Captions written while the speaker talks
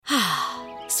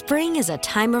Spring is a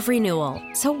time of renewal,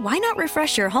 so why not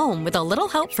refresh your home with a little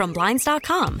help from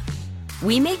Blinds.com?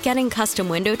 We make getting custom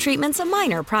window treatments a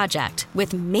minor project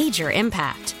with major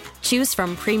impact. Choose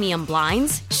from premium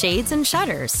blinds, shades, and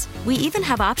shutters. We even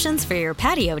have options for your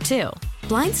patio, too.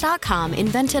 Blinds.com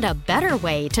invented a better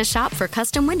way to shop for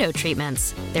custom window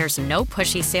treatments. There's no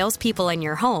pushy salespeople in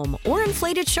your home or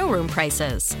inflated showroom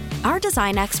prices. Our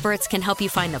design experts can help you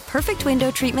find the perfect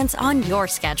window treatments on your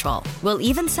schedule. We'll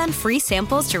even send free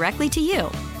samples directly to you.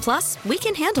 Plus, we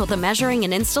can handle the measuring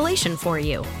and installation for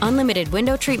you. Unlimited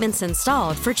window treatments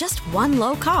installed for just one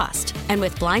low cost. And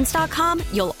with Blinds.com,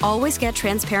 you'll always get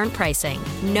transparent pricing.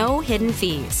 No hidden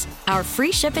fees. Our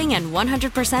free shipping and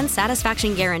 100%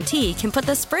 satisfaction guarantee can put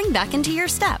the spring back into your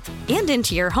step and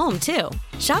into your home, too.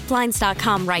 Shop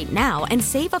Blinds.com right now and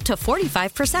save up to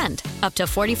 45%. Up to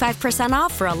 45%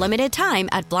 off for a limited time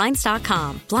at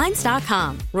Blinds.com.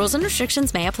 Blinds.com. Rules and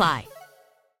restrictions may apply.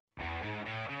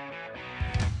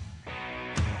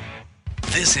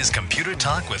 This is Computer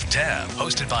Talk with Tab,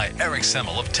 hosted by Eric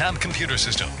Semmel of Tab Computer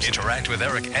Systems. Interact with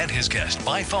Eric and his guest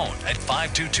by phone at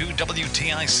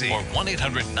 522-WTIC or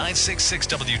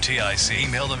 1-800-966-WTIC.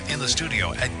 Email them in the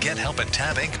studio at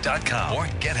gethelp@tabinc.com or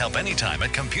get help anytime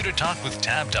at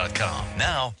computertalkwithtab.com.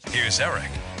 Now, here's Eric.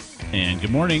 And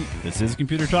good morning. This is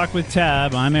Computer Talk with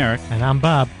Tab. I'm Eric. And I'm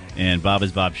Bob. And Bob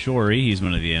is Bob Shorey. He's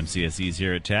one of the MCSEs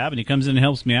here at Tab, and he comes in and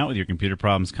helps me out with your computer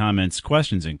problems, comments,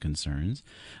 questions, and concerns.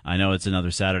 I know it's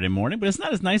another Saturday morning, but it's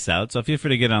not as nice out, so feel free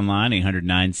to get online,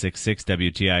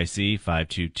 800-966-WTIC,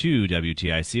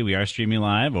 522-WTIC. We are streaming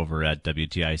live over at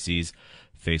WTIC's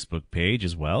Facebook page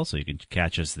as well, so you can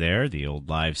catch us there, the old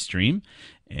live stream.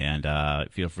 And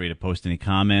feel free to post any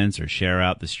comments or share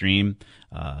out the stream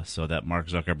so that Mark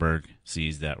Zuckerberg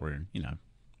sees that we're,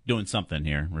 doing something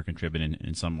here. We're contributing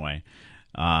in some way.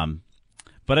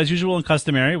 But as usual and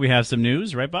customary, we have some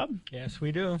news, right, Bob? Yes,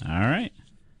 we do. All right.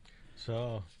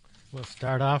 So we'll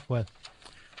start off with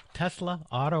Tesla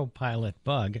autopilot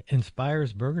bug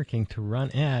inspires Burger King to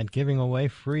run ad giving away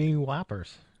free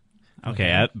Whoppers.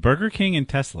 Okay, Burger King and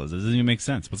Tesla. This doesn't even make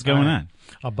sense. What's going on?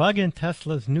 A bug in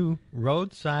Tesla's new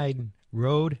road sign,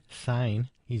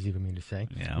 easy for me to say,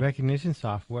 recognition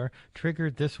software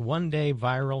triggered this one-day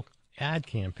viral ad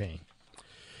campaign.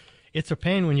 It's a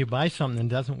pain when you buy something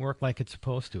that doesn't work like it's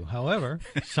supposed to. However,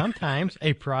 sometimes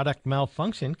a product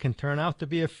malfunction can turn out to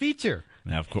be a feature.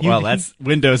 Now, of course, that's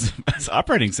Windows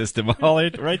operating system all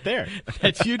right there.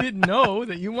 That you didn't know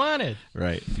that you wanted.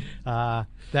 Right.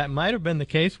 That might have been the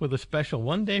case with a special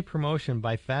one-day promotion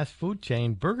by fast food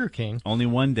chain Burger King. Only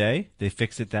one day? They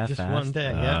fixed it that fast? Just one day,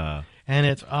 yeah. And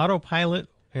it's autopilot,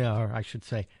 or I should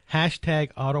say,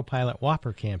 hashtag autopilot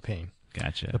Whopper campaign.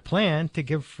 Gotcha. The plan to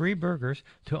give free burgers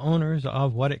to owners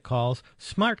of what it calls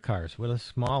smart cars with a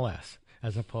small s,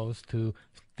 as opposed to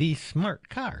the smart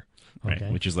car. Okay.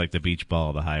 Right, which is like the beach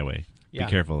ball of the highway. Yeah.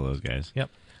 Be careful of those guys. Yep.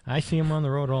 I see them on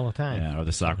the road all the time. Yeah, or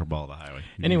the soccer ball of the highway.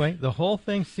 Anyway, the whole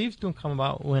thing seems to come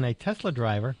about when a Tesla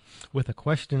driver with a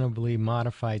questionably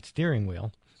modified steering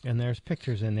wheel, and there's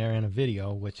pictures in there and a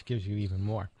video, which gives you even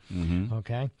more,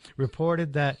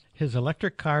 reported that his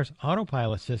electric car's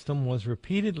autopilot system was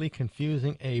repeatedly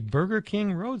confusing a Burger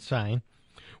King road sign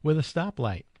with a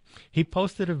stoplight. He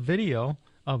posted a video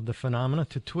of the phenomena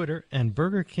to Twitter, and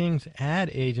Burger King's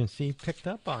ad agency picked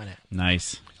up on it.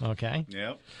 Nice. Okay.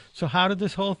 Yep. So how did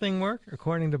this whole thing work?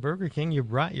 According to Burger King, you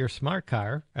brought your smart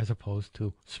car, as opposed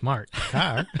to smart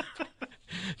car,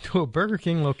 to a Burger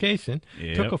King location,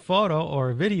 took a photo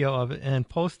or a video of it, and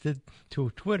posted to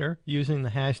Twitter using the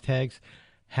hashtags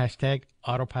hashtag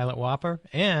autopilot Whopper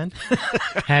and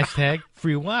hashtag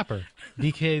free Whopper.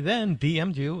 DK then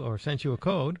DM'd you or sent you a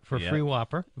code for free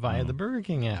Whopper via the Burger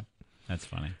King app. That's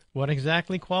funny. What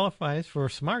exactly qualifies for a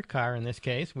smart car in this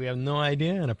case, we have no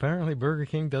idea, and apparently Burger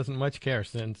King doesn't much care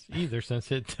since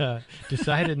it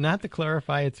decided not to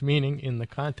clarify its meaning in the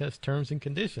contest terms and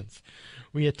conditions.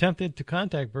 We attempted to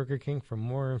contact Burger King for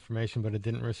more information, but it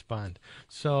didn't respond.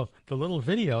 So the little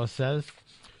video says,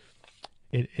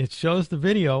 it shows the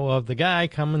video of the guy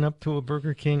coming up to a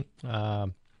Burger King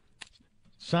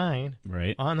sign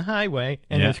on the highway,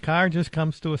 and his car just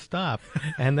comes to a stop.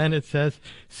 And then it says,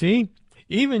 see,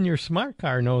 even your smart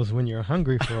car knows when you're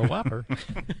hungry for a Whopper.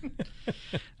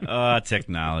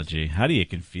 Technology. How do you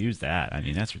confuse that? I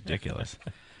mean, that's ridiculous.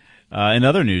 In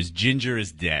other news, Ginger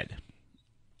is dead.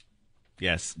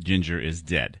 Yes, Ginger is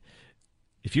dead.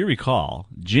 If you recall,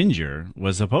 Ginger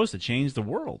was supposed to change the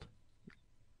world.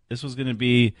 This was going to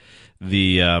be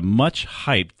the much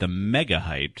hyped, the mega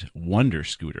hyped Wonder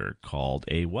Scooter called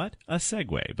a what? A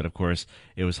Segway. But of course,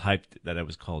 it was hyped that it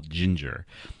was called Ginger.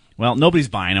 Well, nobody's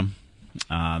buying them.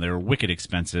 They were wicked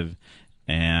expensive.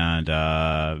 And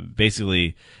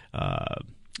basically,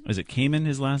 is it Cayman,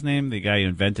 his last name? The guy who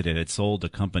invented it had sold the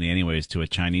company anyways to a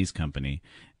Chinese company.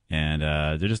 And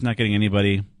they're just not getting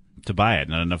anybody to buy it.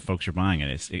 Not enough folks are buying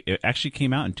it. It actually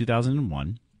came out in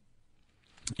 2001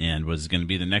 and was going to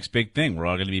be the next big thing. We're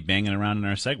all going to be banging around in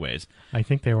our Segways. I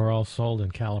think they were all sold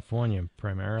in California,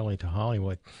 primarily to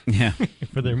Hollywood. Yeah.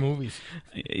 For their movies.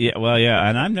 Yeah, well, yeah,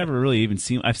 and I've never really even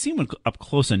seen. I've seen one up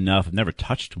close enough. I've never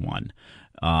touched one,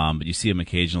 but you see them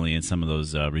occasionally in some of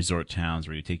those resort towns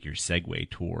where you take your Segway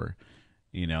tour.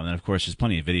 And then of course there's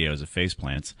plenty of videos of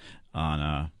faceplants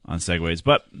on Segways.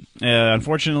 But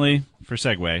unfortunately for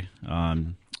Segway,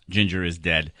 Ginger is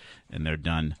dead, and they're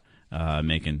done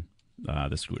making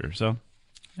the scooter. So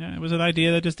yeah, it was an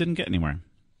idea that just didn't get anywhere.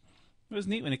 It was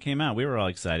neat when it came out. We were all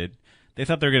excited. They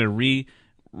thought they were going to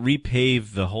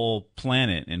repave the whole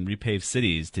planet and repave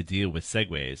cities to deal with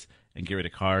Segways and get rid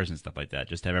of cars and stuff like that.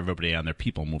 Just have everybody on their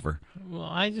people mover. Well,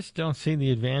 I just don't see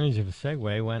the advantage of a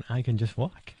Segway when I can just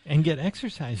walk and get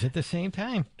exercise at the same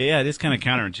time. Yeah, it is kind of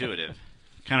counterintuitive.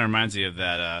 Kind of reminds me of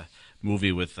that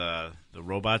movie with the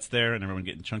robots there and everyone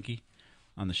getting chunky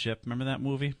on the ship. Remember that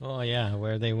movie? Oh, yeah,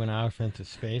 where they went out into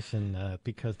space and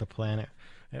because the planet...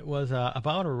 It was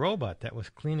about a robot that was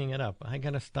cleaning it up. I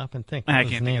got to stop and think. I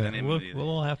can't think of the name of it either.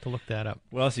 We'll have to look that up.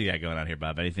 What else you got going on here,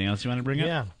 Bob? Anything else you want to bring up?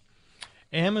 Yeah.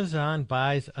 Amazon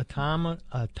buys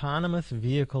autonomous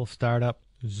vehicle startup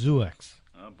Zoox.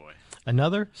 Oh, boy.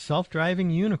 Another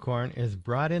self-driving unicorn is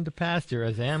brought into pasture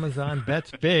as Amazon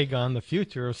bets big on the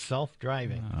future of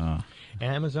self-driving. Oh.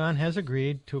 Amazon has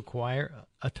agreed to acquire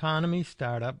autonomy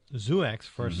startup Zoox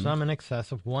for a sum in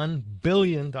excess of $1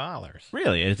 billion.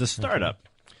 Really? It's a startup. Okay.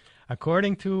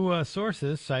 According to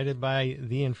sources cited by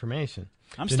The Information.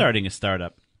 I'm starting a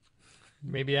startup.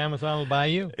 Maybe Amazon will buy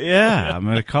you. Yeah, I'm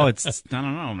going to call it, I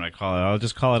don't know, I'm going to call it, I'll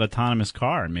just call it autonomous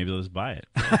car, and maybe they'll just buy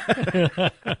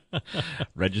it.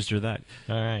 Register that.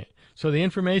 All right. So the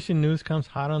Information news comes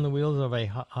hot on the wheels of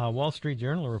a Wall Street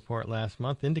Journal report last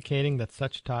month indicating that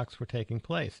such talks were taking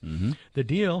place. Mm-hmm. The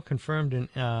deal, confirmed in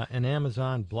an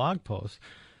Amazon blog post,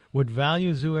 would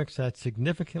value Zoox at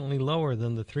significantly lower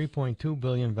than the $3.2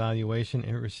 billion valuation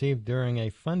it received during a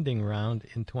funding round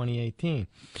in 2018.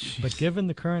 Jeez. But given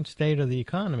the current state of the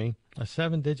economy, a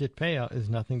 7-digit payout is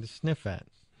nothing to sniff at.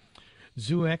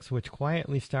 Zoox, which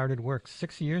quietly started work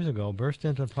 6 years ago, burst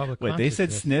into public consciousness. Wait, they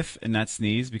said sniff and not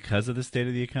sneeze because of the state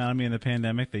of the economy and the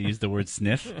pandemic? They used the word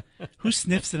sniff? Who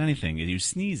sniffs at anything? You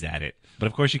sneeze at it. But,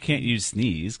 of course, you can't use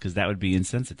sneeze because that would be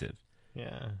insensitive.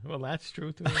 Yeah, well, that's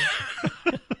true, too.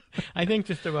 I think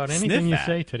just about anything you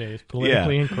say today is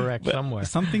politically incorrect somewhere.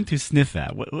 Something to sniff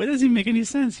at. What doesn't even make any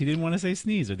sense? He didn't want to say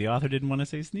sneeze, or the author didn't want to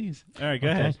say sneeze. All right, go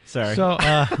ahead. Sorry. So,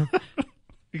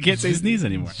 you can't say sneeze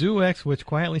anymore. Zoox, which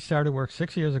quietly started work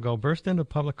 6 years ago, burst into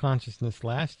public consciousness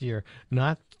last year,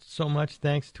 not so much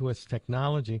thanks to its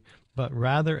technology, but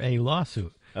rather a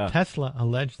lawsuit. Tesla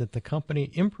alleged that the company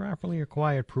improperly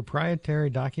acquired proprietary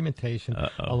documentation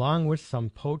along with some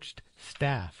poached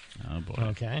staff. Oh, boy.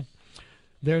 Okay.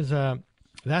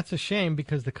 That's a shame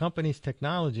because the company's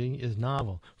technology is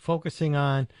novel, focusing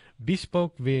on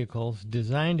bespoke vehicles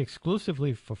designed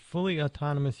exclusively for fully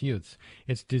autonomous use.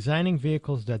 It's designing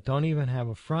vehicles that don't even have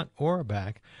a front or a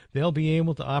back. They'll be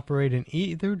able to operate in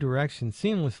either direction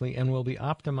seamlessly and will be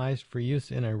optimized for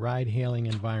use in a ride-hailing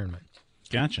environment.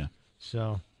 Gotcha.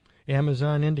 So,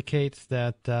 Amazon indicates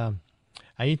that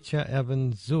Aisha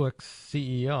Evans, Zoox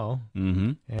CEO,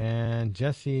 and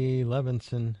Jesse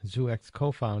Levinson, Zoox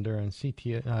co-founder and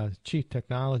Chief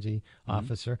Technology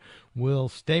Officer, will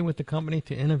stay with the company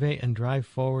to innovate and drive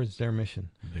forwards their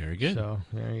mission. Very good. So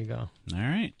there you go. All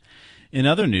right. In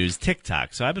other news,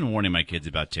 TikTok. So I've been warning my kids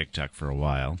about TikTok for a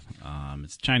while.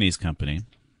 It's a Chinese company.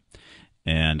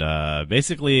 And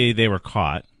basically they were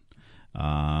caught.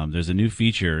 There's a new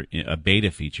feature, a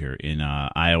beta feature in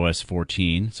iOS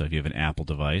 14. So if you have an Apple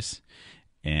device,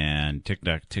 and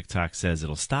TikTok says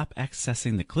it'll stop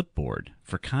accessing the clipboard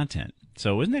for content.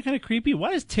 So isn't that kind of creepy?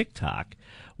 Why does TikTok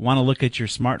want to look at your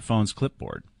smartphone's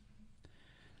clipboard?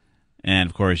 And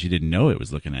of course, you didn't know it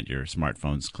was looking at your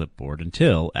smartphone's clipboard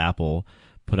until Apple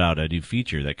put out a new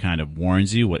feature that kind of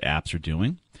warns you what apps are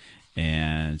doing.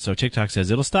 And so TikTok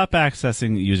says it'll stop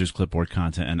accessing users' clipboard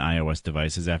content on iOS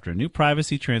devices after a new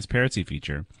privacy transparency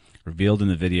feature revealed in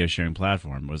the video sharing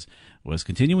platform was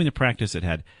continuing the practice it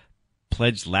had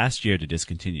pledged last year to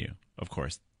discontinue. Of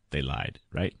course, they lied,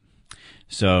 right?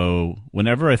 So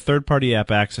whenever a third-party app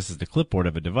accesses the clipboard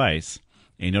of a device,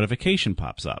 a notification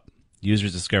pops up.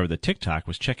 Users discovered that TikTok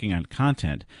was checking on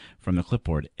content from the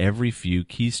clipboard every few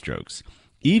keystrokes,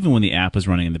 even when the app was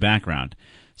running in the background.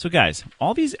 So, guys,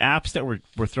 all these apps that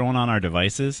we're throwing on our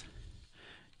devices,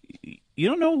 you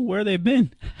don't know where they've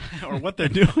been or what they're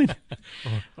doing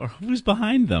or who's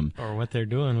behind them. Or what they're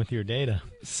doing with your data.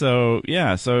 So,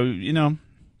 yeah, this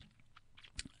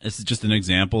is just an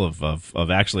example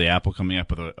of actually Apple coming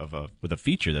up with a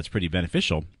feature that's pretty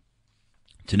beneficial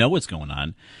to know what's going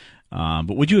on.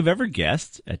 But would you have ever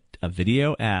guessed a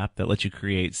video app that lets you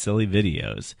create silly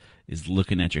videos is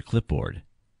looking at your clipboard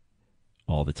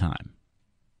all the time?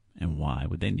 And why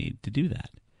would they need to do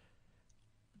that?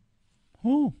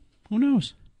 Oh, who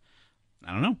knows?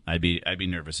 I don't know. I'd be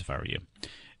nervous if I were you.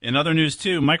 In other news,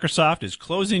 too, Microsoft is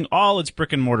closing all its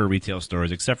brick-and-mortar retail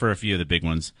stores, except for a few of the big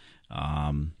ones.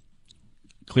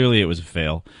 Clearly, it was a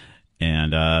fail.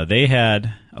 And they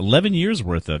had 11 years'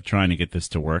 worth of trying to get this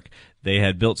to work. They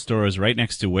had built stores right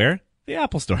next to where? The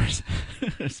Apple stores,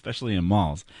 especially in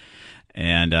malls.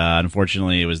 And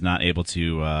unfortunately, it was not able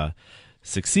to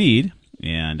succeed.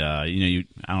 And I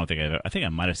think I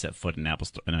might have set foot in Apple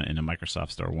store in a Microsoft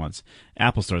store once.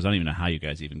 Apple stores, I don't even know how you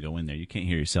guys even go in there. You can't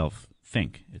hear yourself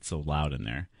think. It's so loud in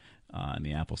there in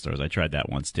the Apple stores. I tried that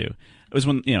once too. It was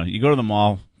when you go to the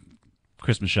mall,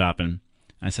 Christmas shopping.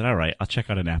 I said, all right, I'll check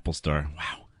out an Apple store.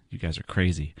 Wow, you guys are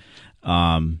crazy.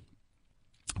 But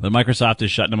Microsoft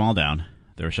is shutting them all down.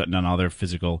 They're shutting down all their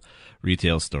physical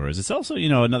retail stores. It's also,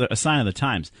 a sign of the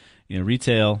times.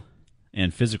 Retail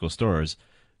and physical stores,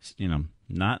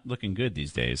 not looking good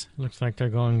these days. Looks like they're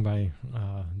going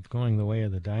the way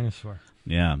of the dinosaur.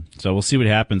 Yeah. So we'll see what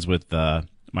happens with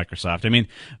Microsoft. I mean,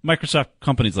 Microsoft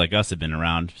companies like us have been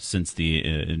around since the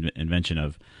invention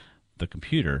of the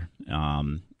computer.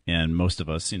 And most of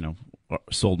us,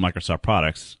 sold Microsoft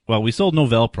products. Well, we sold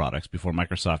Novell products before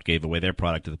Microsoft gave away their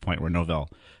product to the point where Novell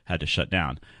had to shut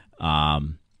down.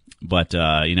 But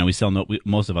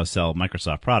most of us sell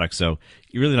Microsoft products, so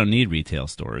you really don't need retail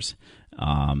stores.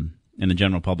 And the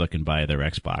general public can buy their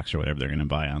Xbox or whatever they're going to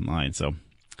buy online. So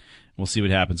we'll see what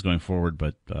happens going forward.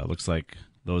 But looks like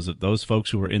those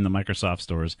folks who were in the Microsoft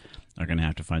stores are going to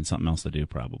have to find something else to do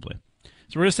probably.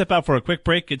 So we're going to step out for a quick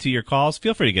break, get to your calls.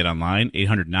 Feel free to get online,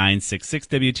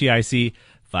 800-966-WTIC,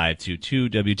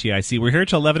 522-WTIC. We're here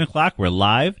till 11 o'clock. We're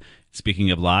live. Speaking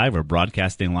of live, we're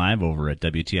broadcasting live over at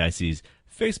WTIC's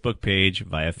Facebook page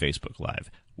via Facebook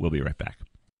Live. We'll be right back.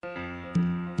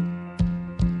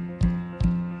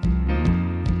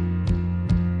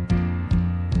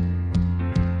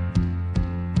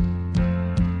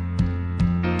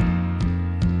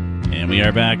 And we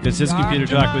are back. This is Computer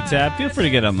Talk with Tab. Feel free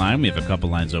to get online. We have a couple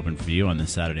lines open for you on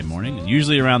this Saturday morning.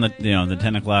 Usually around the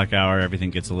 10 o'clock hour, everything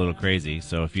gets a little crazy.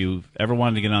 So if you ever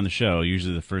wanted to get on the show,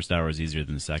 usually the first hour is easier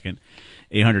than the second.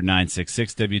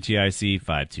 800-966-WTIC,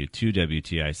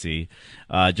 522-WTIC.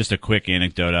 Just a quick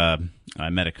anecdote. I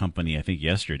met a company, I think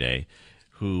yesterday,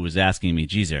 who was asking me,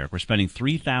 geez, Eric, we're spending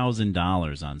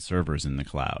 $3,000 on servers in the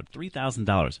cloud.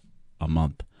 $3,000 a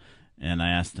month. And I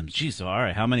asked them, geez, so all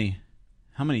right, how many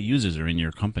users are in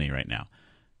your company right now?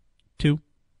 2.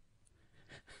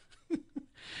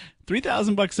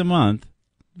 $3,000 a month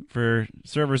for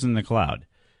servers in the cloud.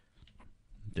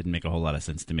 Didn't make a whole lot of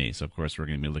sense to me. So, of course, we're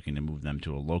going to be looking to move them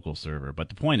to a local server. But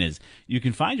the point is, you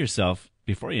can find yourself,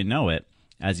 before you know it,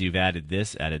 as you've added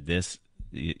this,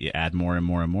 you add more and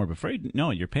more and more. Before you know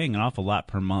it, you're paying an awful lot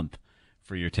per month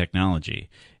for your technology.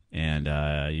 And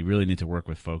you really need to work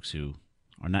with folks who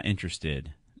are not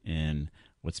interested in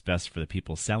what's best for the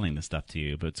people selling the stuff to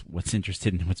you, but what's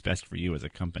interested in what's best for you as a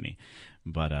company.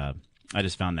 But I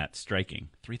just found that striking.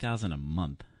 $3,000 a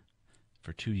month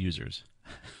for 2 users.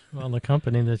 Well, the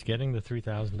company that's getting the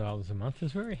 $3,000 a month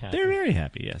is very happy. They're very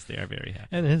happy. Yes, they are very happy.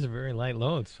 And it is a very light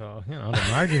load, so the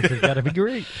margins have got to be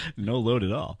great. No load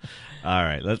at all. All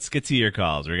right, let's get to your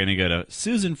calls. We're going to go to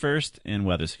Susan first in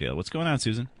Wethersfield. What's going on,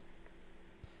 Susan?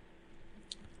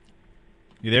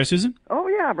 You there, Susan? Oh,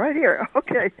 yeah, I'm right here.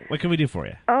 Okay. What can we do for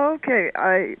you? Okay.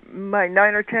 My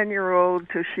 9 or 10-year-old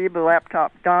Toshiba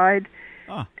laptop died,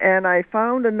 and I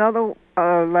found another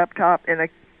laptop in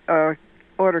a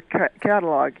order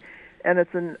catalog, and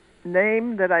it's a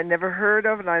name that I never heard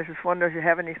of, and I just wonder if you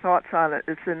have any thoughts on it.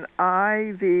 It's an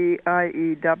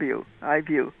IVIEW,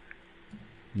 iView.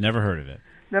 Never heard of it.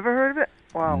 Never heard of it?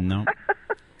 Wow. No.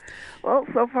 Well,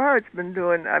 so far it's been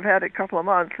doing, I've had it a couple of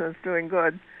months, and it's doing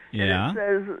good. Yeah.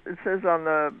 And it says on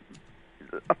the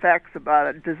facts about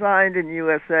it, designed in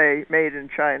USA, made in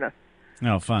China.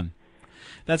 Oh, fun.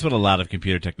 That's what a lot of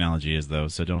computer technology is, though,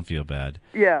 so don't feel bad.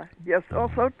 Yeah, yes.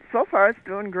 Also, so far it's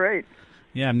doing great.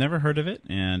 Yeah, I've never heard of it,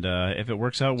 and if it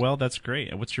works out well, that's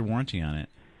great. What's your warranty on it?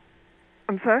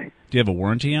 I'm sorry? Do you have a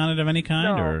warranty on it of any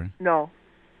kind? No.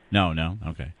 No?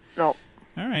 Okay. No.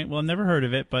 All right, well, never heard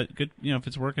of it, but good. If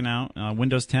it's working out.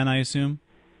 Windows 10, I assume?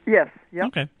 Yes, yeah.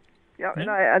 Okay. Yeah,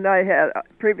 and I had,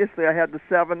 previously I had the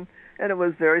 7, and it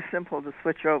was very simple to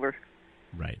switch over.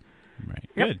 Right.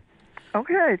 Yep. Good.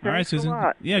 Okay, thanks All right, Susan. a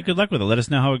lot. Yeah, good luck with it. Let us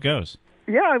know how it goes.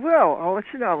 Yeah, I will. I'll let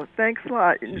you know. Thanks a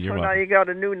lot. You're so welcome. now you got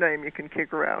a new name you can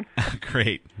kick around.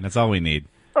 Great. That's all we need.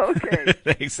 Okay.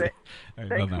 Thanks. All right,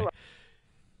 Thanks bye-bye. a lot.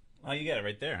 Oh, you got it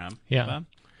right there, huh? Yeah. Bob?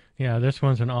 Yeah, this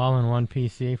one's an all-in-one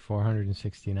PC,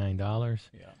 $469.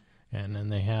 Yeah. And then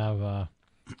they have a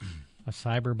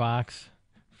cyber box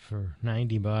for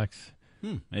 $90.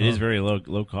 It is very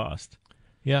low cost.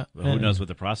 Yeah. But who knows what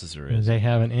the processor is? They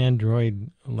have an Android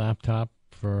laptop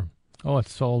for,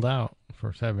 it's sold out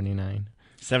for $79.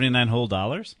 $79 whole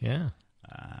dollars? Yeah.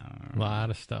 A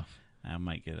lot of stuff. I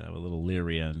might get a little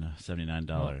leery on $79.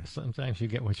 Well, sometimes you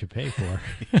get what you pay for.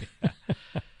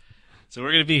 So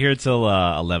we're going to be here till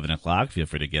 11 o'clock. Feel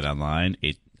free to get online,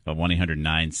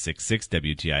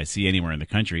 1-800-966-WTIC, anywhere in the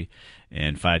country,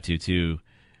 and 522,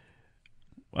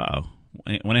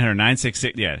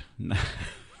 1-800-966,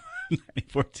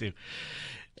 942.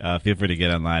 Feel free to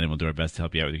get online, and we'll do our best to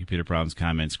help you out with your computer problems,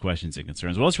 comments, questions, and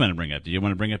concerns. What else do you want to bring up? Do you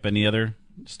want to bring up any other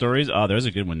stories? Oh, there's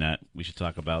a good one that we should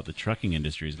talk about. The trucking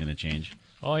industry is going to change.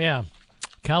 Oh, yeah.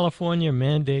 California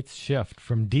mandates shift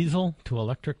from diesel to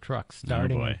electric trucks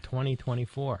starting in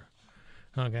 2024.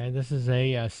 Okay, this is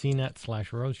a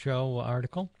CNET/Roadshow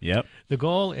article. Yep. The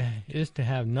goal is to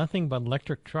have nothing but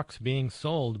electric trucks being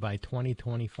sold by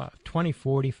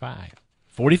 2045.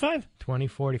 45?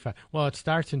 2045. Well, it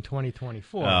starts in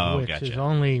 2024, which gotcha. is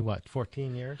only,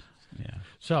 14 years? Yeah.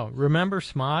 So, remember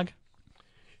smog?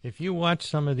 If you watch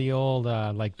some of the old,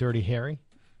 like Dirty Harry,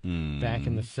 back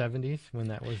in the 70s when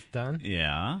that was done.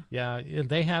 Yeah. Yeah,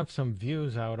 they have some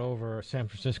views out over San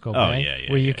Francisco Oh, Bay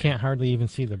yeah, where you can't hardly even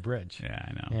see the bridge. Yeah,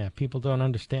 I know. Yeah, people don't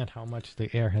understand how much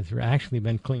the air has actually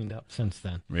been cleaned up since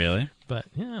then. Really? But,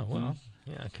 yeah, well,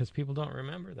 yeah, because people don't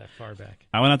remember that far back.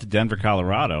 I went out to Denver,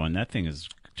 Colorado, and that thing is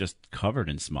just covered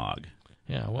in smog.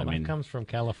 Yeah, well, that comes from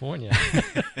California.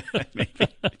 Maybe.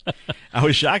 I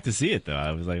was shocked to see it, though.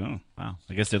 I was like, oh, wow.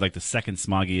 I guess they're like the second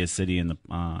smoggiest city in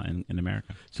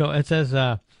America. So it says,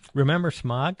 remember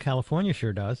smog? California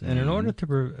sure does. And in order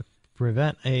to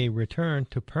prevent a return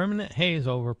to permanent haze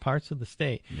over parts of the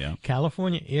state,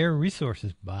 California Air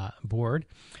Resources Board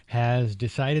has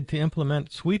decided to implement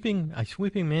a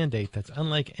sweeping mandate that's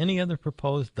unlike any other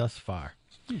proposed thus far.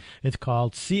 It's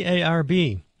called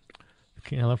CARB,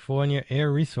 California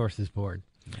Air Resources Board.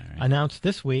 Announced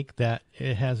this week that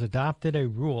it has adopted a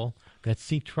rule that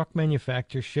sees truck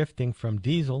manufacturers shifting from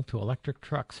diesel to electric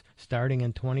trucks starting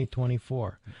in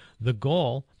 2024. The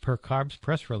goal, per CARB's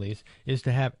press release, is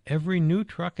to have every new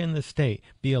truck in the state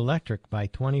be electric by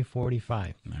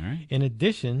 2045. All right. In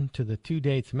addition to the two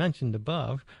dates mentioned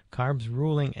above, CARB's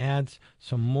ruling adds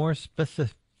some more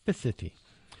specificity.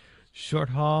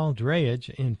 Short-haul drayage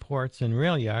in ports and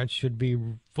rail yards should be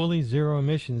fully zero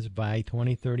emissions by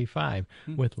 2035,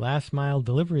 with last-mile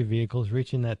delivery vehicles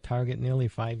reaching that target nearly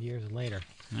 5 years later.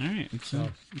 All right. It's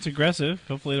aggressive.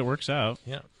 Hopefully it works out.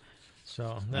 Yeah.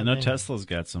 So I know Tesla's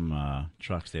got some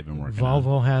trucks they've been working on.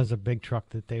 Volvo has a big truck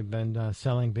that they've been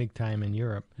selling big time in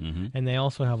Europe. And they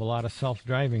also have a lot of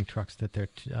self-driving trucks that they're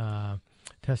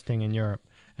testing in Europe.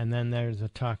 And then there's a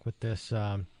talk with this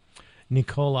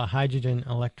Nikola hydrogen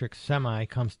electric semi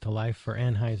comes to life for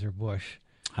Anheuser-Busch.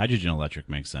 Hydrogen electric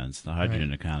makes sense. The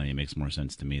hydrogen economy makes more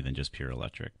sense to me than just pure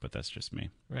electric, but that's just me.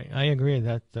 Right. I agree.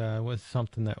 That was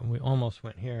something that we almost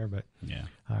went here, but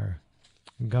our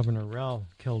Governor Rell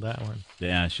killed that one.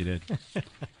 Yeah, she did.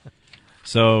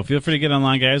 So feel free to get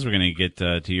online, guys. We're going to get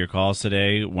to your calls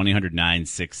today,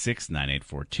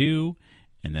 1-800-966-9842.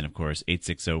 And then, of course,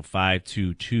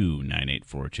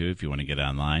 860-522-9842 if you want to get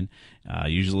online.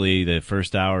 Usually the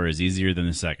first hour is easier than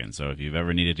the second. So if you've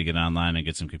ever needed to get online and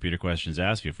get some computer questions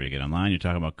asked, feel free to get online. You're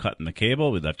talking about cutting the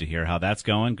cable. We'd love to hear how that's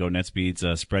going.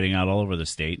 GoNetspeed's spreading out all over the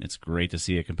state, and it's great to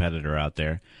see a competitor out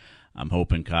there. I'm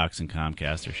hoping Cox and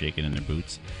Comcast are shaking in their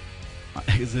boots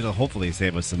because it'll hopefully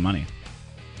save us some money,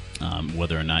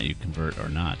 whether or not you convert or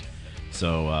not.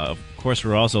 So, of course,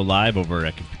 we're also live over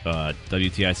at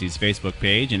WTIC's Facebook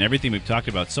page, and everything we've talked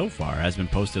about so far has been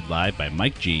posted live by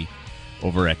Mike G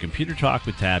over at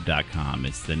ComputerTalkWithTab.com.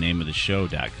 It's the name of the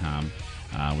show.com,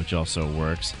 which also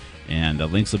works. And the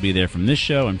links will be there from this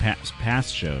show and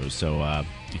past shows. So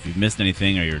if you've missed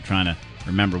anything or you're trying to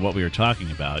remember what we were talking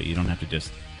about, you don't have to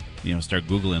just start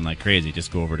Googling like crazy.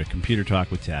 Just go over to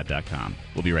ComputerTalkWithTab.com.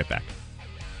 We'll be right back.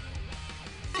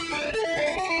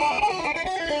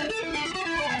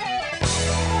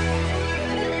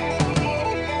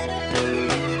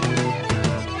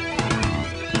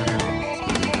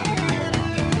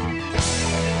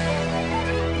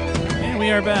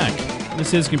 We are back.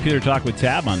 This is Computer Talk with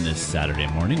Tab on this Saturday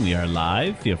morning. We are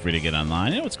live. Feel free to get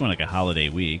online. I know it's going like a holiday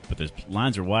week, but the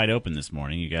lines are wide open this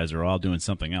morning. You guys are all doing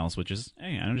something else, which is,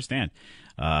 hey, I understand.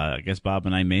 I guess Bob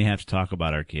and I may have to talk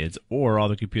about our kids, or all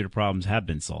the computer problems have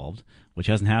been solved, which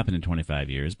hasn't happened in 25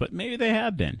 years, but maybe they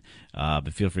have been.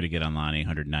 But feel free to get online,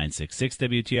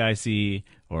 800-966-WTIC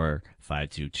or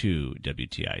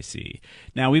 522-WTIC.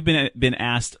 Now, we've been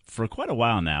asked for quite a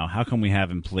while now, how come we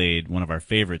haven't played one of our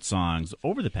favorite songs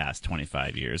over the past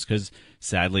 25 years? Because,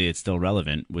 sadly, it's still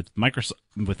relevant. With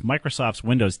Microsoft's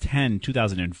Windows 10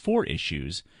 2004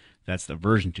 issues, that's the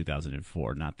version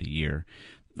 2004, not the year,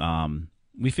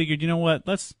 we figured, you know what,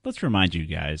 let's remind you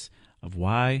guys of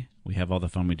why we have all the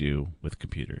fun we do with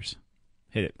computers.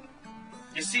 Hit it.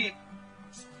 You see,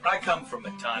 I come from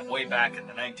a time way back in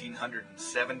the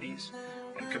 1970s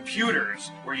when computers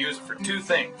were used for two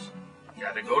things. You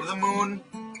had to go to the moon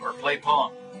or play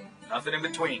Pong. Nothing in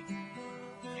between.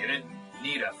 You didn't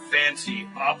need a fancy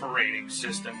operating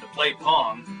system to play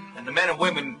Pong. And the men and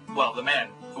women, well, the men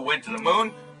who went to the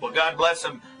moon, well, God bless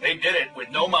them, they did it with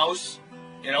no mouse,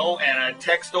 you know, and a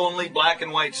text-only black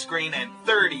and white screen and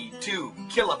 32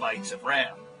 kilobytes of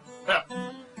RAM.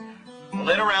 Well,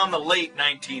 then around the late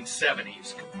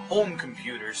 1970s, home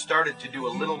computers started to do a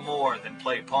little more than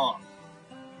play Pong.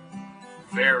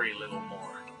 Very little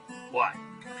more. Why?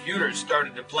 Computers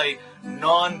started to play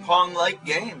non-Pong-like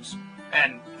games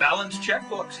and balance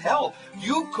checkbooks. Hell,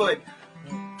 you could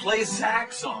play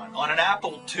Zaxxon on an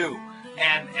Apple II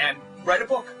and write a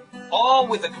book, all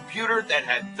with a computer that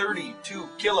had 32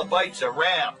 kilobytes of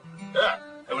RAM.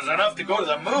 It was enough to go to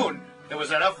the moon. It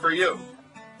was enough for you.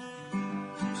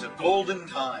 It was a golden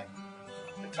time.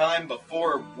 The time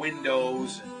before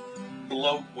Windows and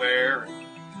bloatware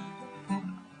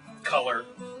and color.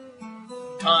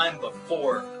 Time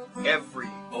before every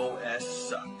OS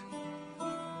sucked.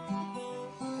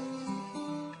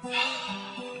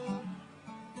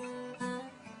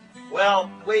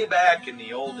 Well, way back in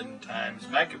the olden times,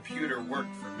 my computer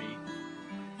worked for me.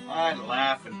 I'd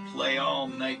laugh and play all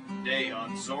night and day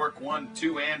on Zork 1,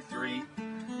 2, and 3,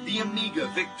 the Amiga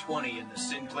VIC-20 and the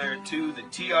Sinclair 2, the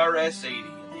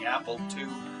TRS-80 and the Apple II.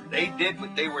 They did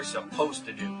what they were supposed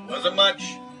to do. Wasn't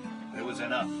much, but it was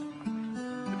enough.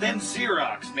 But then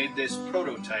Xerox made this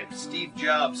prototype. Steve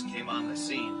Jobs came on the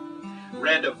scene.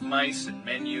 Red of mice and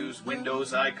menus,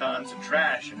 Windows icons, and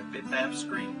trash, and a bitmap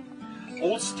screen.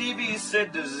 Old Stevie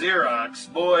said to Xerox,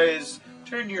 boys,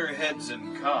 turn your heads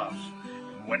and cough.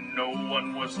 And when no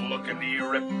one was looking, he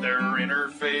ripped their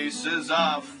interfaces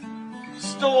off.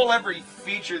 Stole every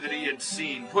feature that he had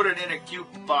seen, put it in a cute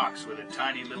box with a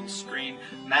tiny little screen.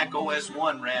 Mac OS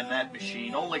 1 ran that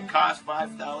machine, only cost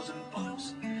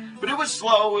 $5,000. But it was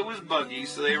slow, it was buggy,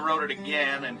 so they wrote it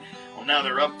again, and well, now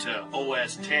they're up to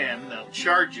OS 10. They'll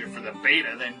charge you for the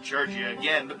beta, then charge you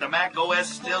again, but the Mac OS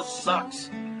still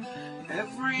sucks.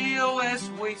 Every OS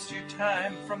wastes your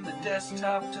time from the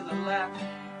desktop to the lap.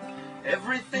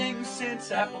 Everything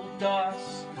since Apple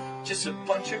DOS, just a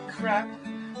bunch of crap.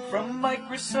 From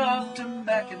Microsoft to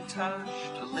Macintosh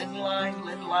to Linline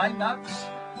Linux.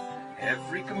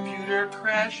 Every computer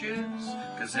crashes,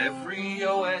 'cause every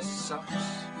OS sucks.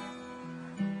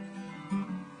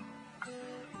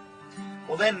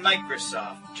 Well, then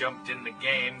Microsoft jumped in the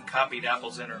game, copied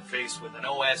Apple's interface with an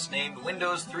OS named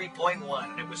Windows 3.1,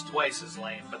 and it was twice as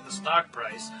lame, but the stock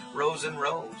price rose and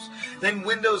rose. Then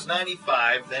Windows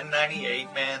 95, then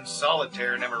 98, man,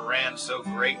 Solitaire never ran so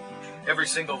great. Every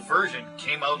single version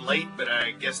came out late, but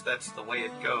I guess that's the way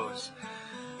it goes.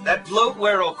 That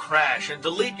bloatware will crash and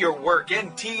delete your work.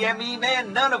 NTME,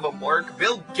 man, none of them work.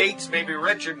 Bill Gates may be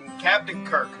richer than Captain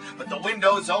Kirk, but the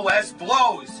Windows OS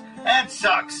blows and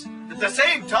sucks at the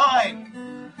same time.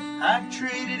 I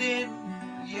traded in,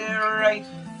 yeah, right,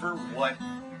 for what?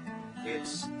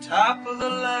 It's top of the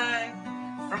line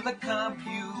from the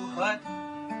CompuHut.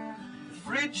 The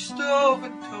fridge, stove,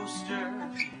 and toaster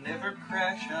never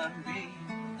crash on me.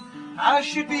 I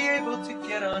should be able to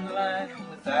get online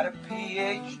without a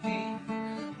PhD.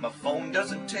 My phone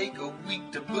doesn't take a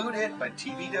week to boot it. My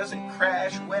TV doesn't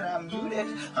crash when I mute it.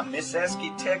 I miss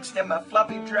ASCII text and my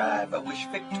floppy drive. I wish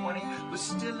VIC-20 was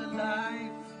still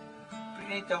alive. But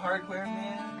it ain't the hardware,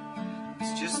 man.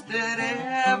 It's just that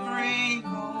every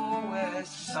OS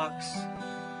sucks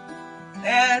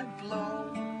and blows.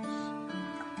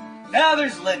 Now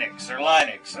there's Linux or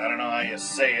Linux. I don't know how you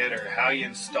say it or how you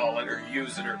install it or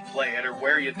use it or play it or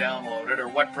where you download it or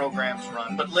what programs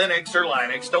run. But Linux or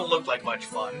Linux don't look like much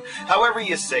fun. However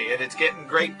you say it, it's getting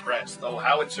great press, though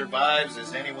how it survives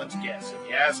is anyone's guess. If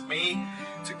you ask me,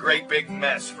 it's a great big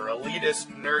mess for elitist,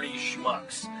 nerdy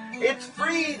schmucks. It's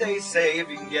free, they say, if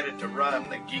you can get it to run.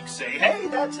 The geeks say, hey,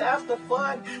 that's half the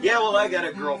fun. Yeah, well, I got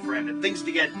a girlfriend and things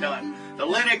to get done. The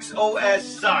Linux OS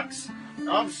sucks.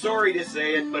 I'm sorry to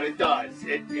say it, but it does.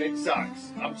 It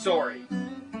sucks. I'm sorry.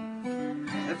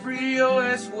 Every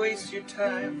OS wastes your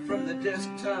time from the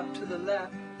desktop to the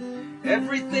lap.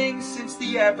 Everything since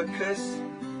the abacus,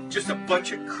 just a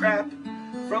bunch of crap.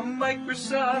 From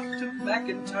Microsoft to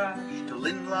Macintosh to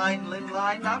Linline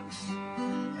Linux.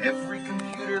 Every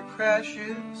computer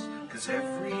crashes, cause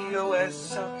every OS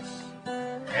sucks.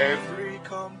 Every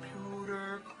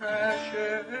computer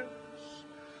crashes,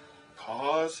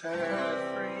 cause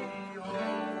every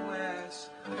OS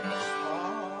sucks.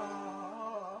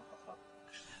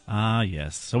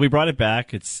 Yes. So we brought it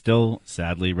back. It's still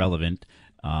sadly relevant.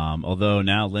 Although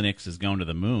now Linux is going to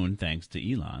the moon thanks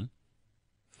to Elon.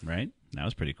 Right? That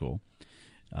was pretty cool.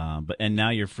 And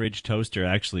now your fridge toaster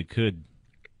actually could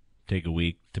take a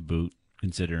week to boot,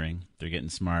 considering they're getting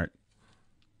smart,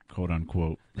 quote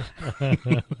unquote.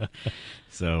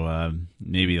 So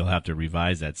maybe you'll have to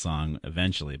revise that song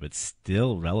eventually, but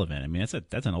still relevant. I mean,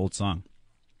 that's an old song.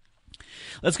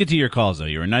 Let's get to your calls, though.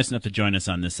 You were nice enough to join us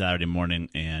on this Saturday morning,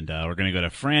 and we're going to go to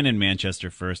Fran in Manchester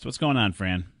first. What's going on,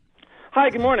 Fran? Hi,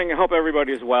 good morning. I hope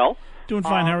everybody is well. Doing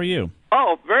fine. How are you?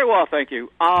 Oh, very well, thank you.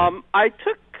 I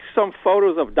took some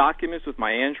photos of documents with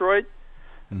my Android,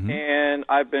 and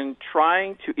I've been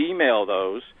trying to email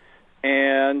those,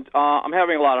 and I'm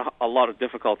having a lot of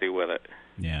difficulty with it.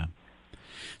 Yeah.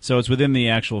 So it's within the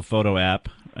actual photo app,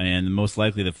 and most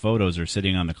likely the photos are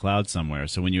sitting on the cloud somewhere.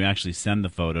 So when you actually send the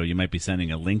photo, you might be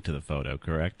sending a link to the photo,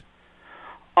 correct?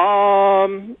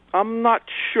 I'm not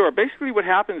sure. Basically, what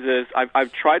happens is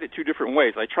I've tried it two different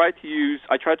ways. I tried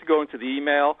to go into the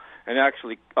email and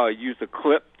actually use the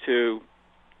clip to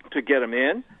get them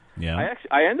in. Yeah.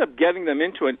 I end up getting them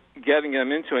into an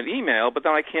email, but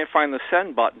then I can't find the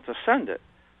send button to send it.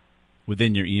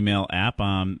 Within your email app,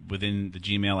 within the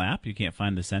Gmail app, you can't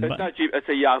find the send button? It's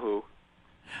a Yahoo.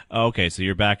 Oh, okay, so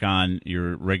you're back on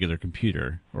your regular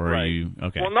computer, or right. Are you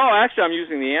okay? Well, no, actually, I'm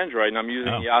using the Android, and I'm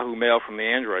using Yahoo Mail from the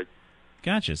Android.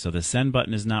 Gotcha. So the send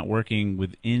button is not working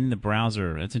within the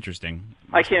browser. That's interesting.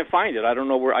 I can't find it. I don't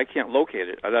know where. I can't locate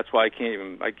it. That's why I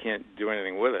can't do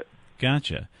anything with it.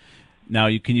 Gotcha. Now,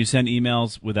 can you send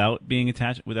emails without being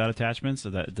attached, without attachments? So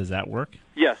does that work?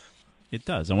 Yes. It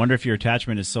does. I wonder if your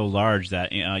attachment is so large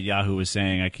that Yahoo is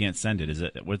saying I can't send it. Is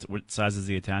it what size is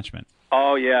the attachment?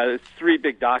 Oh yeah, it's 3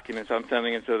 big documents. I'm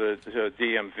sending it to the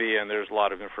DMV, and there's a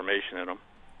lot of information in them.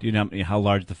 Do you know how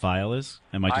large the file is?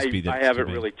 It might just be I haven't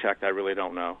really checked. I really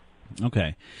don't know.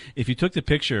 Okay. If you took the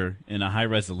picture in a high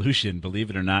resolution, believe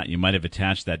it or not, you might have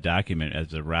attached that document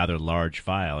as a rather large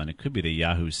file, and it could be the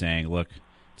Yahoo saying, look,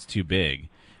 it's too big.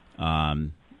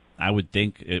 I would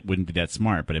think it wouldn't be that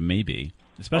smart, but it may be,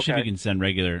 especially if you can send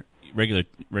regular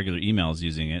emails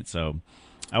using it. So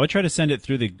I would try to send it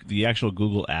through the actual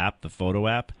Google app, the photo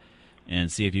app,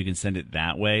 and see if you can send it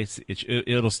that way.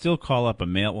 It'll still call up a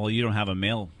mail. Well, you don't have a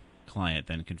mail client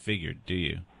then configured, do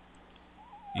you?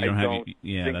 I don't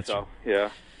think so. Yeah.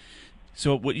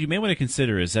 So what you may want to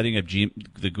consider is setting up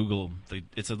the Google.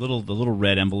 It's the little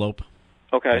red envelope.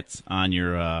 Okay. That's on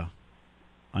your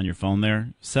phone there.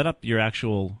 Set up your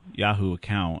actual Yahoo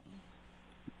account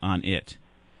on it.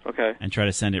 Okay. And try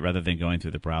to send it rather than going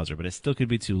through the browser. But it still could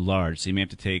be too large, so you may have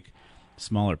to take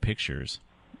smaller pictures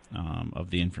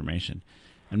of the information.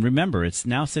 And remember, it's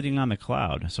now sitting on the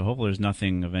cloud, so hopefully there's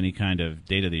nothing of any kind of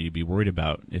data that you'd be worried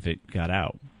about if it got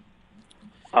out.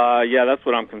 Yeah, that's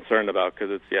what I'm concerned about,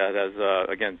 because it has,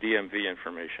 again, DMV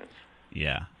information.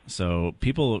 Yeah. So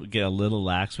people get a little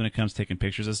lax when it comes to taking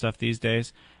pictures of stuff these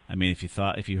days. I mean,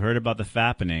 if you heard about the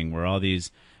fappening where all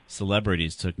these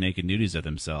celebrities took naked nudies of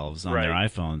themselves on their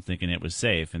iPhone thinking it was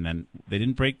safe, and then they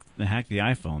didn't hack the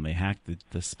iPhone. They hacked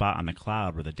the spot on the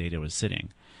cloud where the data was sitting.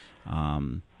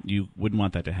 You wouldn't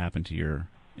want that to happen to your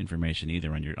information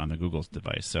either on the Google's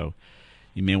device. So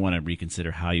you may want to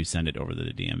reconsider how you send it over to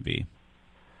the DMV.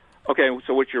 Okay,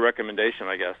 so what's your recommendation,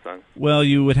 I guess, then? Well,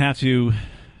 you would have to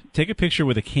take a picture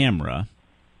with a camera.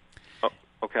 Oh,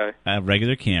 okay. A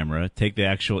regular camera. Take the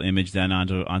actual image then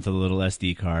onto the little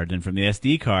SD card, and from the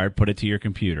SD card, put it to your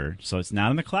computer. So it's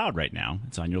not in the cloud right now.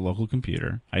 It's on your local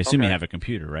computer. I assume you have a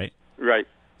computer, right? Right.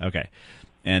 Okay.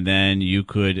 And then you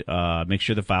could make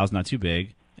sure the file's not too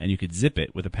big, and you could zip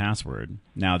it with a password.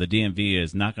 Now, the DMV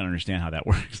is not going to understand how that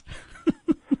works.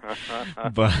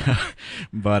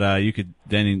 but you could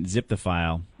then zip the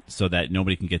file so that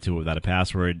nobody can get to it without a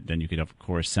password. Then you could, of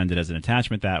course, send it as an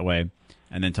attachment that way,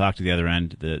 and then talk to the other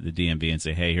end, the DMV, and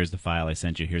say, hey, here's the file I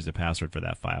sent you. Here's the password for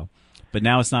that file. But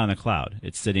now it's not in the cloud.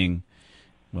 It's sitting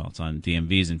well, it's on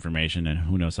DMV's information, and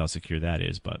who knows how secure that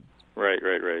is. But Right.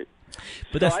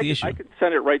 But that's the issue. I could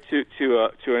send it right to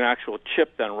an actual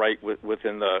chip then, right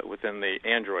within the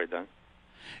Android then.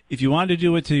 If you wanted to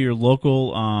do it to your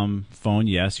local phone,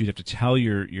 yes, you'd have to tell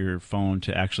your phone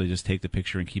to actually just take the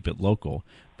picture and keep it local.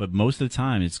 But most of the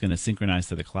time, it's going to synchronize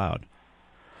to the cloud.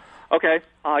 Okay,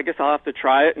 I guess I'll have to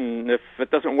try it, and if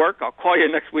it doesn't work, I'll call you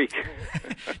next week.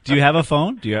 Do you have a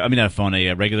phone? Not a phone,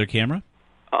 a regular camera?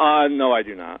 No, I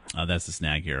do not. Oh, that's the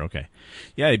snag here. Okay.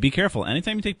 Yeah, be careful.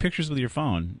 Anytime you take pictures with your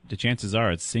phone, the chances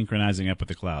are it's synchronizing up with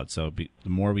the cloud. So the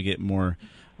more we get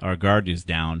our guard is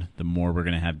down, the more we're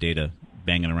going to have data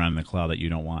banging around in the cloud that you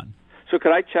don't want. So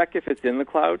could I check if it's in the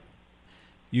cloud?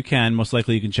 You can. Most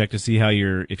likely you can check to see how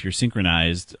if you're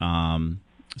synchronized,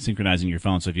 synchronizing your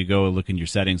phone. So if you go look in your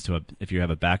settings if you have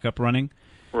a backup running,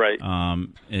 right.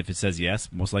 If it says yes,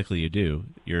 most likely you do.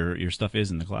 Your stuff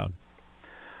is in the cloud.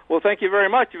 Well, thank you very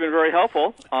much. You've been very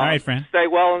helpful. All right, Fran. Stay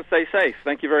well and stay safe.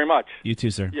 Thank you very much. You too,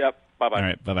 sir. Yep. Bye-bye. All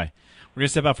right, bye-bye. We're going to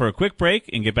step out for a quick break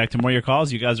and get back to more of your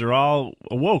calls. You guys are all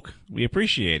awoke. We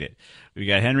appreciate it. We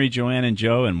got Henry, Joanne, and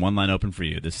Joe, and one line open for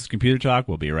you. This is Computer Talk.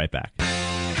 We'll be right back.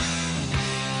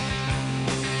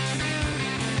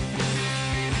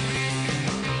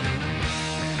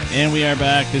 And we are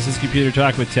back. This is Computer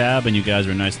Talk with Tab, and you guys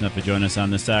were nice enough to join us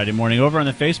on this Saturday morning. Over on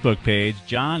the Facebook page,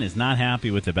 John is not happy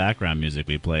with the background music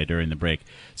we played during the break.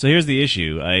 So here's the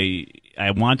issue.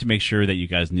 I want to make sure that you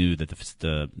guys knew that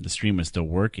the stream was still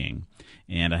working,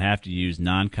 and I have to use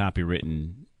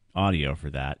non-copywritten audio for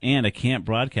that. And I can't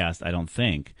broadcast, I don't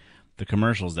think, the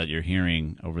commercials that you're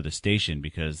hearing over the station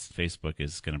because Facebook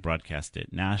is going to broadcast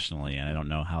it nationally, and I don't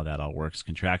know how that all works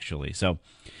contractually. So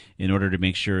in order to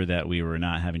make sure that we were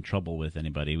not having trouble with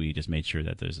anybody, we just made sure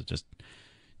that there's just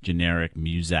generic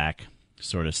Muzak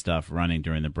sort of stuff running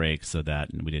during the break so that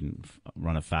we didn't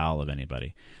run afoul of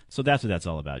anybody. So that's what that's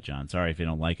all about, John. Sorry if you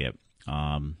don't like it. What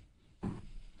am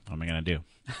I going to do?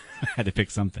 I had to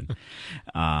pick something.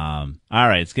 All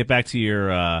right, let's get back to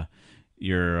your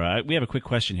we have a quick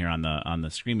question here on the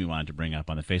screen we wanted to bring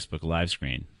up on the Facebook live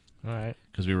screen. All right.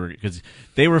 Because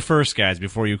they were first, guys,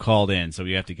 before you called in, so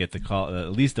we have to get the call,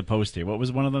 at least the post here. What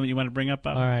was one of them that you want to bring up?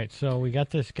 All right, so we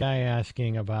got this guy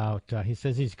asking about, he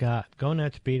says he's got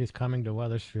GoNet Speed is coming to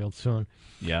Wethersfield soon.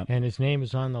 Yeah. And his name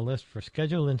is on the list for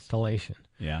scheduled installation.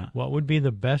 Yeah. What would be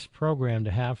the best program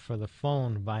to have for the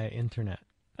phone via internet?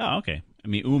 Oh, okay. I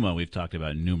mean, Ooma we've talked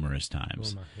about numerous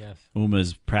times. Ooma, yes. Ooma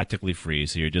is practically free,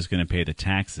 so you're just going to pay the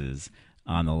taxes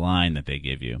on the line that they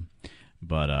give you.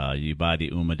 But you buy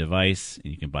the Ooma device,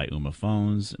 and you can buy Ooma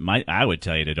phones. I would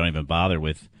tell you to don't even bother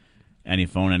with any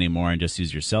phone anymore and just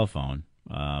use your cell phone.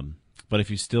 But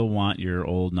if you still want your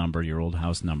old number, your old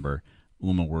house number,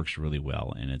 Ooma works really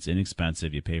well, and it's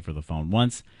inexpensive. You pay for the phone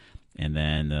once, and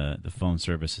then the phone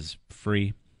service is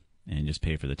free, and just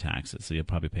pay for the taxes. So you'll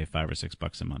probably pay $5 or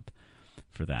 $6 a month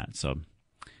for that. So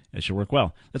it should work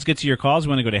well. Let's get to your calls.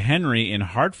 We want to go to Henry in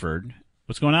Hartford.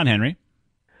 What's going on, Henry?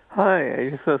 Hi, I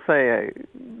just want to say I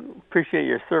appreciate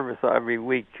your service every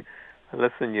week. I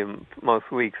listen to you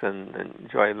most weeks and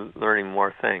enjoy learning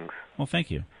more things. Well, thank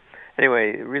you.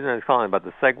 Anyway, the reason I was calling about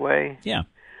the Segway, yeah,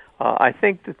 I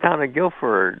think the town of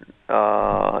Guilford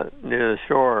near the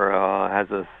shore has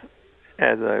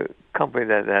a company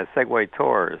that has Segway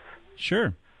tours.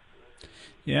 Sure.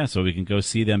 Yeah, so we can go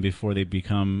see them before they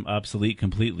become obsolete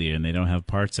completely and they don't have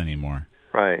parts anymore.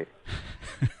 Right.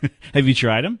 Have you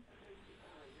tried them?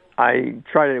 I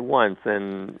tried it once,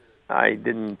 and I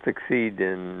didn't succeed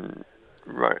in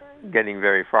getting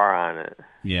very far on it.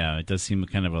 Yeah, it does seem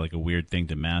kind of like a weird thing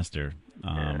to master.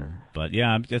 But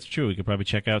yeah, that's true. We could probably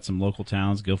check out some local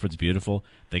towns. Guilford's beautiful.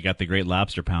 They got the Great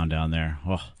Lobster Pound down there.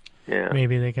 Oh. Yeah.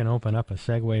 Maybe they can open up a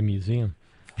Segway museum.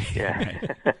 Yeah.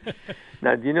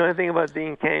 Now, do you know anything about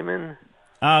Dean Kamen?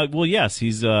 Well, yes.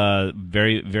 He's a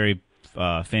very, very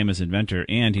famous inventor,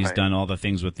 and he's done all the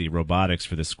things with the robotics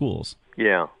for the schools.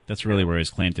 Yeah. That's really where his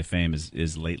claim to fame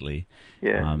is lately.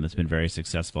 Yeah. It's been very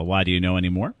successful. Why? Do you know any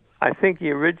more? I think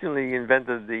he originally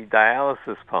invented the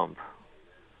dialysis pump.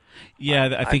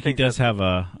 Yeah, I think he does have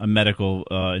a medical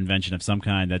invention of some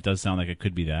kind. That does sound like it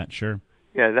could be that. Sure.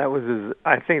 Yeah, that was his.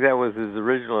 I think that was his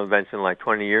original invention, like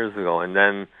 20 years ago, and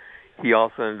then he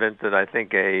also invented, I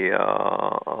think,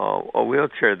 a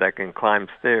wheelchair that can climb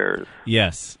stairs.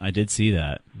 Yes, I did see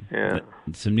that. Yeah,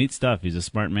 some neat stuff. He's a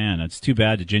smart man. It's too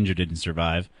bad the Ginger didn't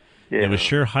survive. Yeah. It was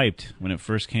sure hyped when it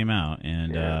first came out,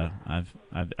 and I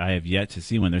have yet to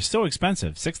see one. They're so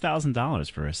expensive,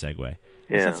 $6,000 for a Segway.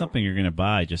 Yeah. It's not something you're going to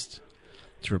buy just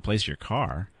to replace your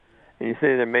car. And you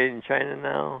say they're made in China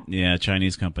now? Yeah, a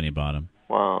Chinese company bought them.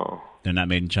 Wow. They're not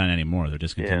made in China anymore. They're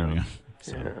discontinuing them.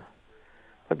 So.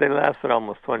 Yeah. But they lasted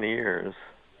almost 20 years.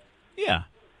 Yeah,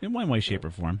 in one way, shape,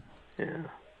 or form. Yeah.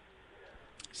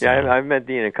 So, Yeah, I've met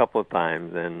Dean a couple of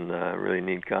times, and really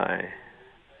neat guy.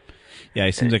 Yeah,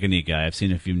 he seems like a neat guy. I've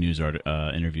seen a few news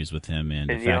interviews with him, and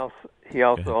he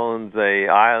also owns a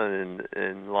island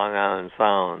in Long Island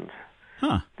Sound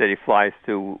that he flies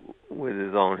to with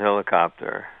his own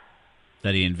helicopter.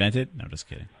 That he invented? No, just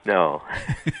kidding. No.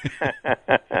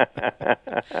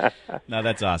 No,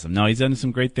 that's awesome. No, he's done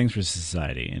some great things for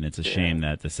society, and it's a shame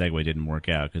that the Segway didn't work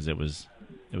out because it was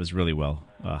really well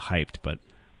hyped. But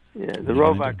yeah, the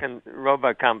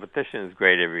robot competition is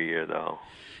great every year, though.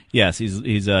 Yes,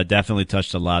 he's definitely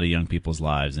touched a lot of young people's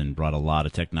lives and brought a lot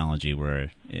of technology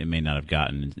where it may not have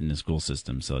gotten in the school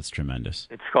system. So it's tremendous.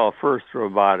 It's called First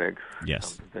Robotics.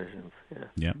 Yes. Competitions. Yeah.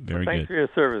 Yep. Very thanks good. Thanks for your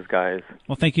service, guys.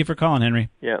 Well, thank you for calling, Henry.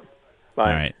 Yeah. Bye.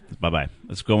 All right. Bye-bye.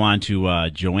 Let's go on to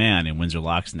Joanne in Windsor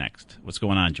Locks next. What's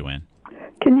going on, Joanne?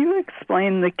 Can you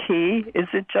explain the key? Is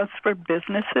it just for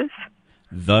businesses?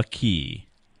 The key.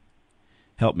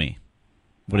 Help me.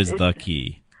 What is the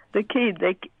key? The key.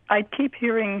 I keep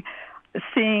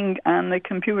seeing on the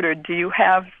computer, do you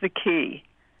have the key?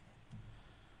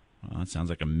 Well, it sounds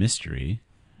like a mystery.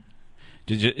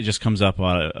 It just comes up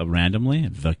randomly?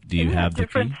 Do you have the key?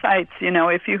 Different sites.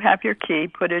 If you have your key,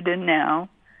 put it in now.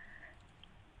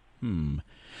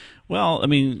 Well, I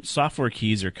mean, software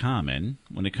keys are common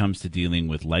when it comes to dealing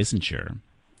with licensure.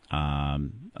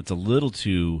 It's a little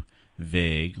too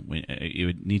vague. It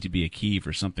would need to be a key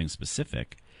for something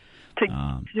specific.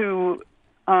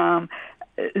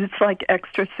 It's like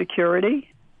extra security?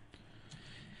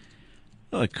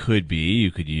 Well, it could be.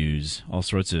 You could use all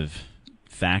sorts of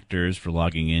factors for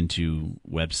logging into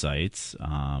websites,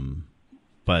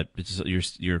 but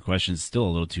your question is still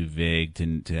a little too vague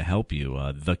to help you.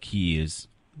 The key is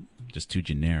just too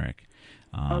generic.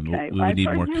 Okay. We would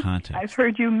need more context. I've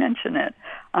heard you mention it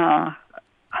a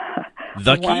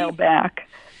while back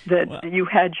that you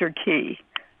had your key.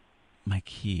 My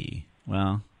key.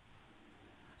 Well,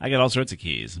 I got all sorts of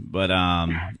keys, but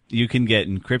you can get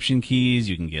encryption keys,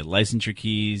 you can get licensure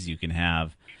keys, you can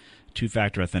have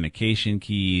two-factor authentication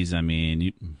keys. I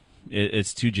mean,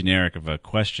 it's too generic of a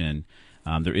question.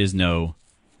 There is no,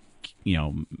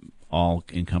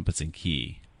 all-encompassing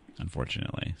key,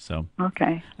 unfortunately. So,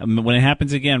 okay. When it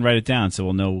happens again, write it down so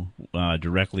we'll know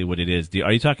directly what it is.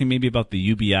 Are you talking maybe about the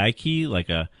UBI key, like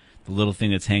the little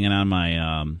thing that's hanging on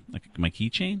my my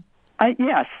keychain?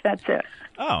 Yes, that's it.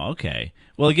 Oh, okay.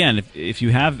 Well, again, if you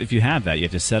have that, you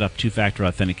have to set up two-factor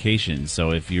authentication.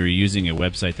 So if you're using a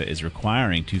website that is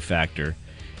requiring two-factor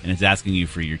and it's asking you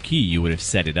for your key, you would have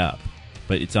set it up.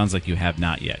 But it sounds like you have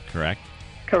not yet, correct?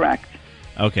 Correct.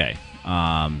 Okay.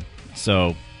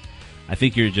 So I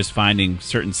think you're just finding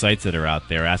certain sites that are out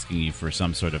there asking you for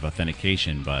some sort of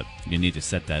authentication, but you need to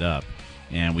set that up.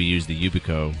 And we use the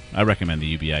Yubico. I recommend the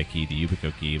UBI key, the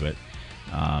Yubico key, but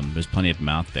there's plenty of them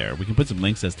out there. We can put some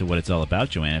links as to what it's all about,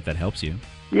 Joanne, if that helps you.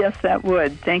 Yes, that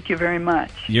would. Thank you very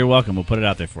much. You're welcome. We'll put it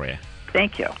out there for you.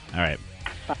 Thank you. All right.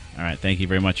 All right. Thank you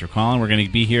very much for calling. We're going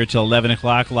to be here till 11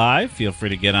 o'clock live. Feel free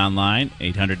to get online,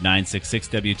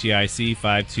 800-966-WTIC,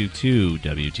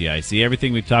 522-WTIC.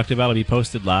 Everything we've talked about will be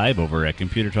posted live over at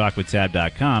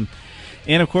ComputerTalkWithTab.com.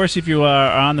 And, of course, if you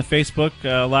are on the Facebook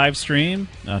live stream,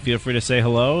 feel free to say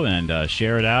hello and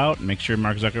share it out and make sure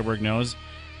Mark Zuckerberg knows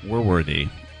we're worthy.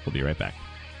 We'll be right back.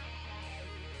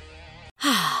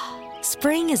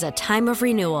 Spring is a time of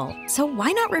renewal, so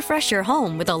why not refresh your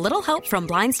home with a little help from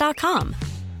Blinds.com?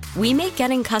 We make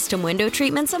getting custom window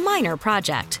treatments a minor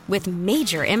project with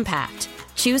major impact.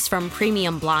 Choose from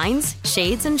premium blinds,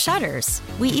 shades, and shutters.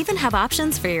 We even have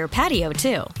options for your patio,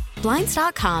 too.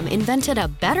 Blinds.com invented a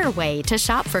better way to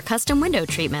shop for custom window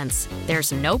treatments.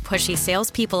 There's no pushy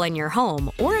salespeople in your home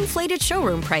or inflated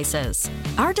showroom prices.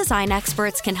 Our design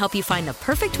experts can help you find the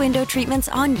perfect window treatments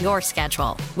on your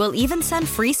schedule. We'll even send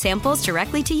free samples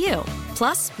directly to you.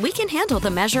 Plus, we can handle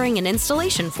the measuring and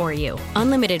installation for you.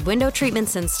 Unlimited window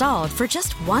treatments installed for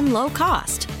just one low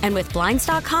cost. And with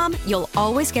Blinds.com, you'll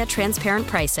always get transparent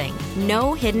pricing.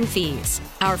 No hidden fees.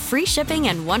 Our free shipping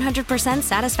and 100%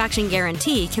 satisfaction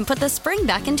guarantee can put the spring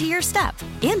back into your step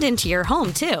and into your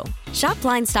home, too. Shop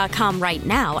Blinds.com right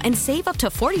now and save up to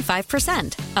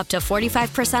 45%. Up to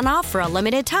 45% off for a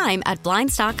limited time at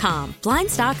Blinds.com.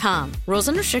 Blinds.com. Rules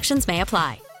and restrictions may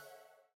apply.